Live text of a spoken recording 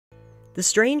The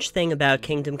strange thing about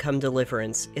Kingdom Come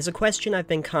Deliverance is a question I've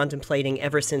been contemplating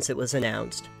ever since it was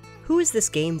announced. Who is this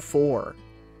game for?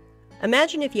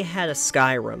 Imagine if you had a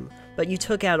Skyrim, but you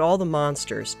took out all the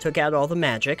monsters, took out all the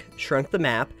magic, shrunk the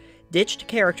map, ditched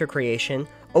character creation,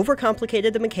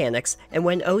 overcomplicated the mechanics, and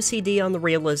went OCD on the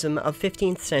realism of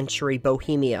 15th century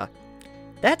Bohemia.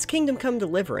 That's Kingdom Come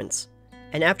Deliverance.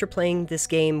 And after playing this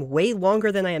game way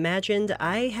longer than I imagined,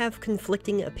 I have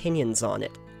conflicting opinions on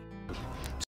it.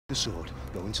 The sword,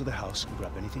 go into the house and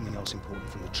grab anything else important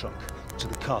from the trunk. To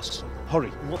the castle. Hurry!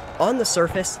 On the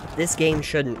surface, this game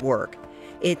shouldn't work.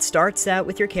 It starts out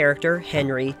with your character,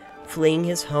 Henry, fleeing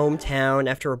his hometown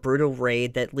after a brutal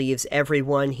raid that leaves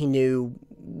everyone he knew,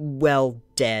 well,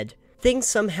 dead. Things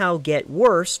somehow get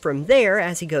worse from there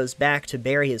as he goes back to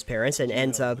bury his parents and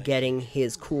ends up getting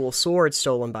his cool sword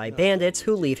stolen by bandits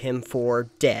who leave him for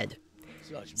dead.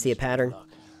 See a pattern?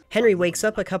 Henry wakes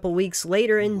up a couple weeks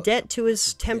later in debt to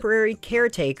his temporary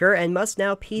caretaker and must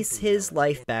now piece his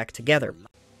life back together.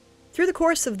 Through the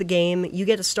course of the game, you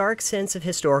get a stark sense of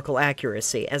historical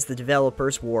accuracy, as the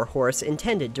developers' warhorse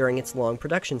intended during its long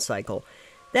production cycle.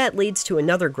 That leads to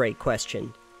another great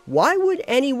question. Why would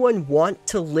anyone want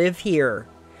to live here?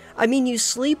 I mean, you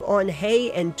sleep on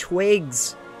hay and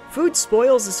twigs. Food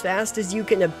spoils as fast as you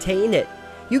can obtain it.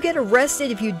 You get arrested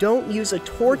if you don't use a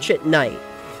torch at night.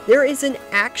 There is an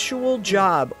actual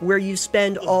job where you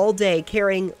spend all day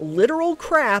carrying literal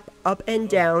crap up and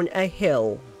down a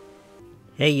hill.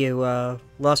 Hey, you,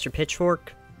 lost your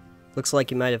pitchfork? Looks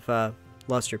like you might have,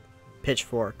 lost your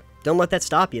pitchfork. Don't let that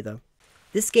stop you, though.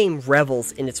 This game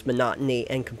revels in its monotony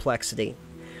and complexity.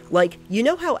 Like, you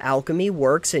know how alchemy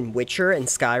works in Witcher and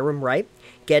Skyrim, right?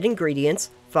 Get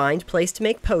ingredients, find place to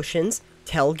make potions,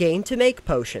 tell game to make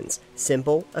potions.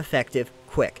 Simple, effective,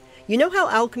 quick. You know how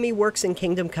alchemy works in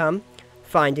Kingdom Come?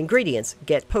 Find ingredients,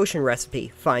 get potion recipe,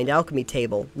 find alchemy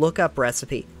table, look up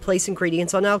recipe, place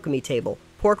ingredients on alchemy table,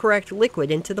 pour correct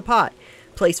liquid into the pot,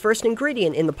 place first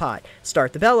ingredient in the pot,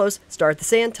 start the bellows, start the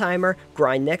sand timer,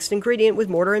 grind next ingredient with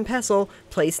mortar and pestle,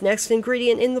 place next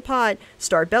ingredient in the pot,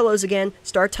 start bellows again,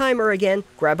 start timer again,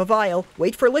 grab a vial,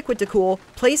 wait for liquid to cool,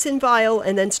 place in vial,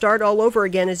 and then start all over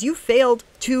again as you failed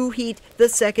to heat the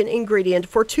second ingredient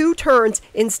for 2 turns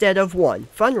instead of 1.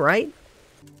 Fun, right?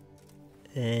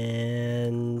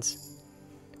 And...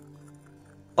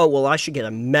 oh, well, I should get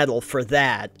a medal for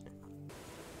that.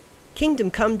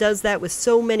 Kingdom Come does that with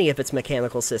so many of its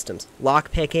mechanical systems.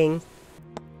 Lockpicking,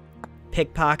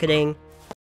 pickpocketing,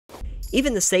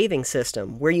 even the saving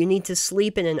system, where you need to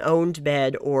sleep in an owned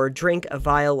bed or drink a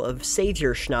vial of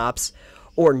savior schnapps,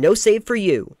 or no save for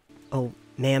you. Oh,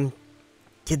 ma'am,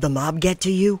 did the mob get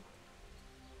to you?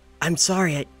 I'm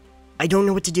sorry, I don't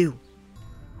know what to do.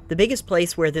 The biggest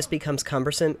place where this becomes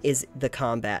cumbersome is the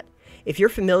combat. If you're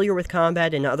familiar with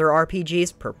combat in other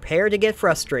RPGs, prepare to get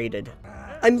frustrated.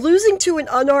 I'm losing to an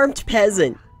unarmed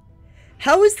peasant.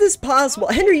 How is this possible?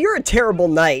 Henry, you're a terrible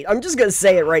knight. I'm just gonna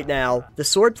say it right now. The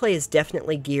swordplay is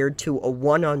definitely geared to a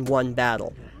one-on-one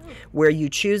battle, where you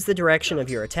choose the direction of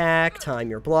your attack, time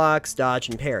your blocks, dodge,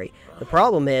 and parry. The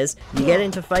problem is, you get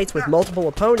into fights with multiple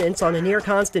opponents on a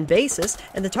near-constant basis,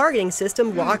 and the targeting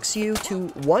system locks you to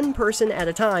one person at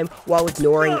a time while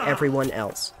ignoring everyone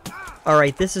else.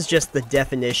 Alright, this is just the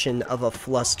definition of a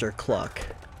flustercluck.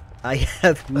 I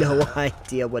have no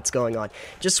idea what's going on.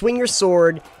 Just swing your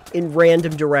sword in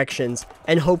random directions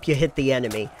and hope you hit the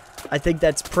enemy. I think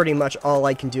that's pretty much all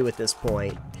I can do at this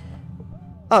point.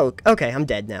 Oh, okay, I'm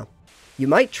dead now. You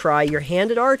might try your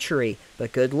hand at archery,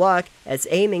 but good luck, as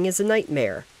aiming is a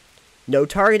nightmare. No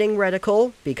targeting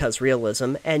reticle, because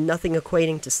realism, and nothing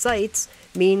equating to sights,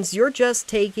 means you're just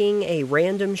taking a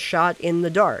random shot in the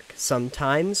dark,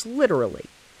 sometimes literally.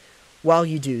 While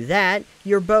you do that,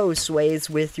 your bow sways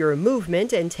with your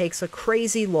movement and takes a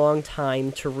crazy long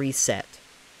time to reset.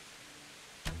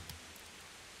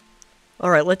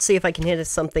 Alright, let's see if I can hit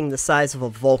something the size of a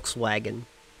Volkswagen.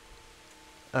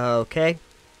 Okay.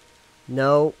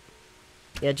 No.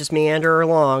 Yeah, just meander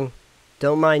along.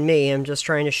 Don't mind me, I'm just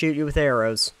trying to shoot you with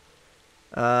arrows.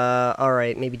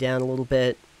 Alright, maybe down a little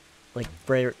bit. Like,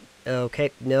 right... okay,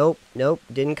 nope,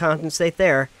 didn't compensate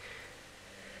there.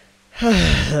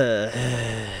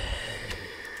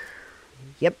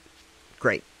 Yep,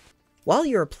 great. While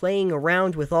you're playing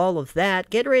around with all of that,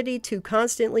 get ready to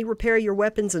constantly repair your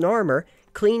weapons and armor,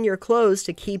 clean your clothes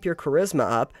to keep your charisma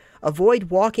up, avoid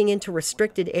walking into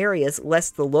restricted areas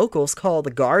lest the locals call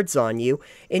the guards on you,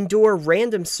 endure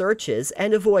random searches,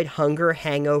 and avoid hunger,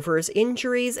 hangovers,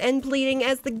 injuries, and bleeding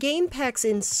as the game packs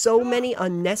in so many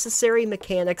unnecessary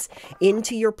mechanics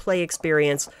into your play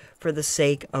experience for the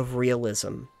sake of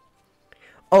realism.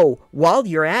 Oh, while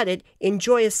you're at it,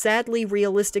 enjoy a sadly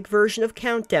realistic version of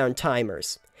countdown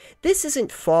timers. This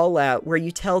isn't Fallout where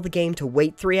you tell the game to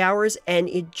wait 3 hours and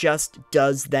it just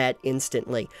does that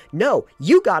instantly. No,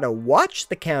 you gotta watch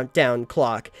the countdown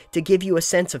clock to give you a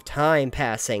sense of time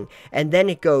passing, and then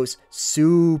it goes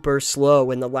super slow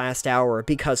in the last hour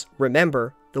because,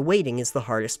 remember, the waiting is the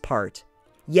hardest part.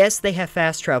 Yes, they have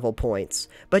fast travel points,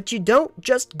 but you don't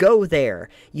just go there.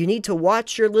 You need to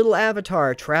watch your little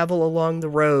avatar travel along the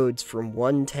roads from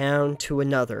one town to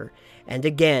another, and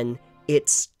again,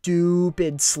 it's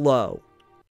stupid slow.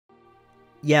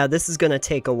 Yeah, this is gonna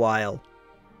take a while.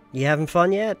 You having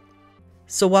fun yet?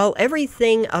 So while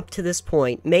everything up to this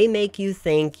point may make you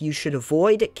think you should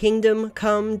avoid Kingdom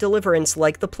Come Deliverance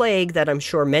like the plague that I'm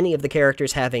sure many of the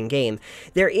characters have in-game,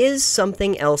 there is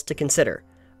something else to consider.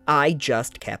 I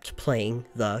just kept playing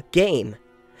the game.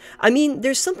 I mean,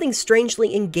 there's something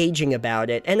strangely engaging about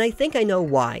it, and I think I know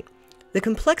why. The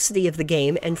complexity of the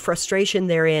game and frustration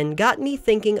therein got me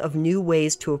thinking of new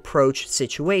ways to approach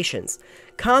situations.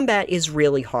 Combat is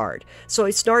really hard, so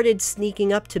I started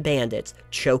sneaking up to bandits,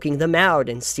 choking them out,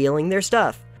 and stealing their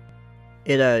stuff.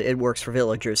 It works for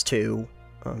villagers too.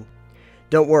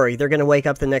 Don't worry, they're gonna wake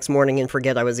up the next morning and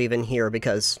forget I was even here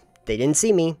because they didn't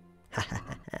see me.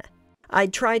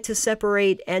 I'd try to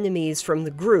separate enemies from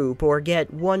the group or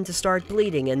get one to start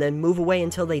bleeding and then move away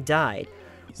until they died.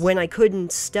 When I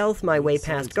couldn't stealth my way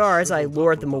past guards, I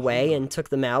lured them away and took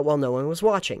them out while no one was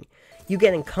watching. You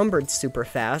get encumbered super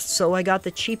fast, so I got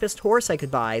the cheapest horse I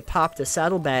could buy, popped a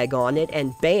saddlebag on it,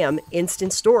 and bam,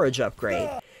 instant storage upgrade.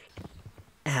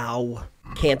 Ow.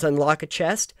 Can't unlock a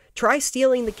chest? Try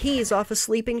stealing the keys off a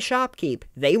sleeping shopkeep.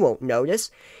 They won't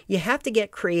notice. You have to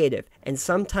get creative, and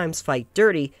sometimes fight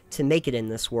dirty to make it in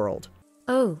this world.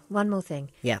 Oh, one more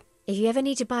thing. Yeah. If you ever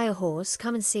need to buy a horse,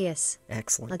 come and see us.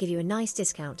 Excellent. I'll give you a nice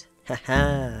discount.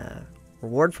 Haha.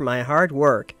 Reward for my hard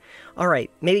work.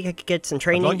 Alright, maybe I could get some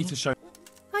training. I'd like you to show...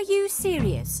 Are you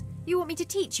serious? You want me to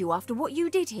teach you after what you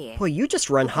did here? Well, you just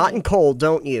run hot and cold,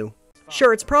 don't you?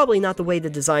 Sure, it's probably not the way the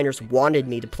designers wanted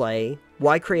me to play.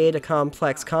 Why create a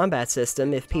complex combat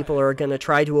system if people are gonna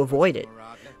try to avoid it?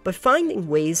 But finding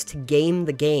ways to game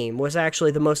the game was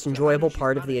actually the most enjoyable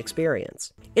part of the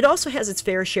experience. It also has its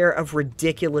fair share of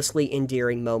ridiculously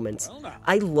endearing moments.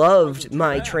 I loved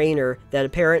my trainer that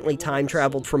apparently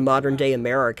time-traveled from modern-day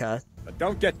America. But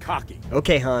don't get cocky.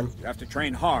 Okay, Han. You have to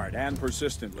train hard and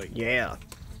persistently. Yeah.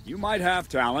 You might have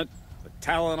talent, but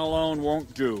talent alone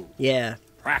won't do. Yeah.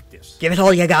 Practice. Give it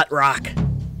all you got, Rock.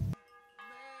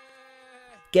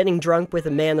 Getting drunk with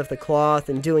a man of the cloth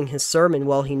and doing his sermon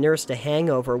while he nursed a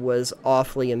hangover was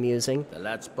awfully amusing. The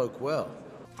lad spoke well.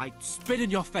 I spit in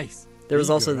your face. There was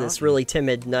also this really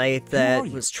timid knight that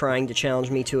was trying to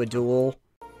challenge me to a duel.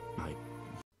 My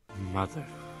mother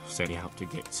sent me out to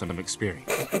get some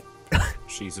experience.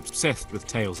 She's obsessed with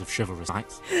tales of chivalrous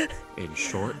knights. In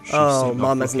short, she sent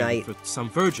Mama's off looking knight. for some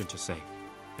virgin to save,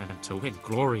 and to win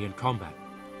glory in combat.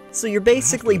 So you're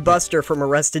basically Buster from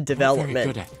Arrested Very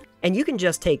Development. good at it. And you can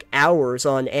just take hours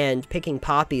on end picking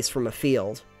poppies from a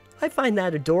field. I find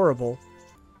that adorable.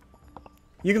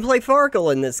 You can play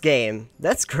Farkle in this game.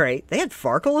 That's great. They had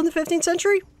Farkle in the 15th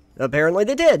century? Apparently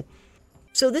they did.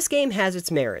 So this game has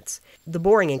its merits. The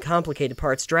boring and complicated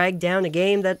parts drag down a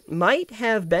game that might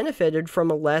have benefited from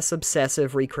a less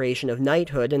obsessive recreation of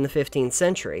knighthood in the 15th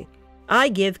century. I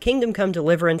give Kingdom Come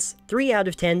Deliverance 3 out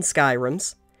of 10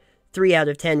 Skyrims, 3 out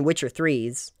of 10 Witcher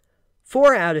 3s,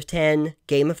 4 out of 10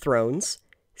 Game of Thrones,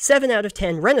 7 out of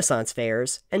 10 Renaissance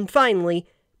Fairs, and finally,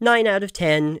 9 out of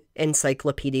 10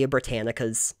 Encyclopedia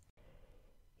Britannicas.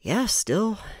 Yeah,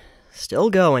 still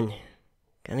going.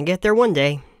 Gonna get there one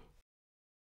day.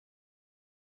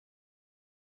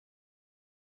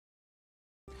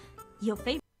 Your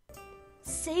favorite?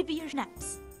 Savior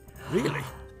Schnapps. Really?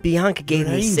 Bianca gave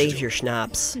me Angel. Savior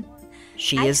Schnapps.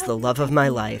 She is the love of my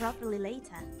life. Properly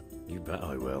later. You bet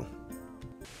I will.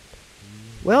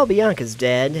 Well, Bianca's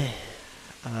dead.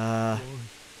 Well,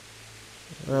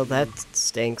 that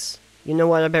stinks. You know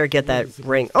what? I better get that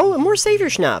ring. Oh, and more Savior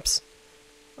Schnapps!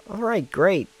 Alright,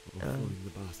 great.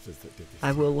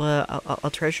 I will,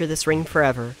 I'll treasure this ring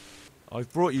forever.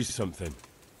 I've brought you something.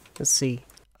 Let's see.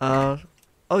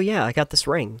 Oh yeah, I got this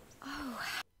ring.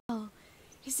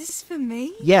 Is this for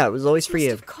me? Yeah, it was always for Must you.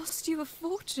 have cost you a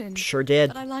fortune. Sure did.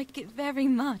 But I like it very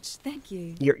much. Thank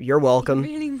you. You're welcome.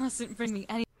 You really mustn't bring me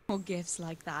any more gifts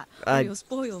like that, or I- you'll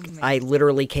spoil me. I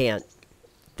literally can't.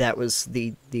 That was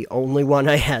the only one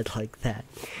I had like that.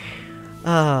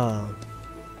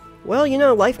 Well, you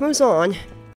know, life moves on.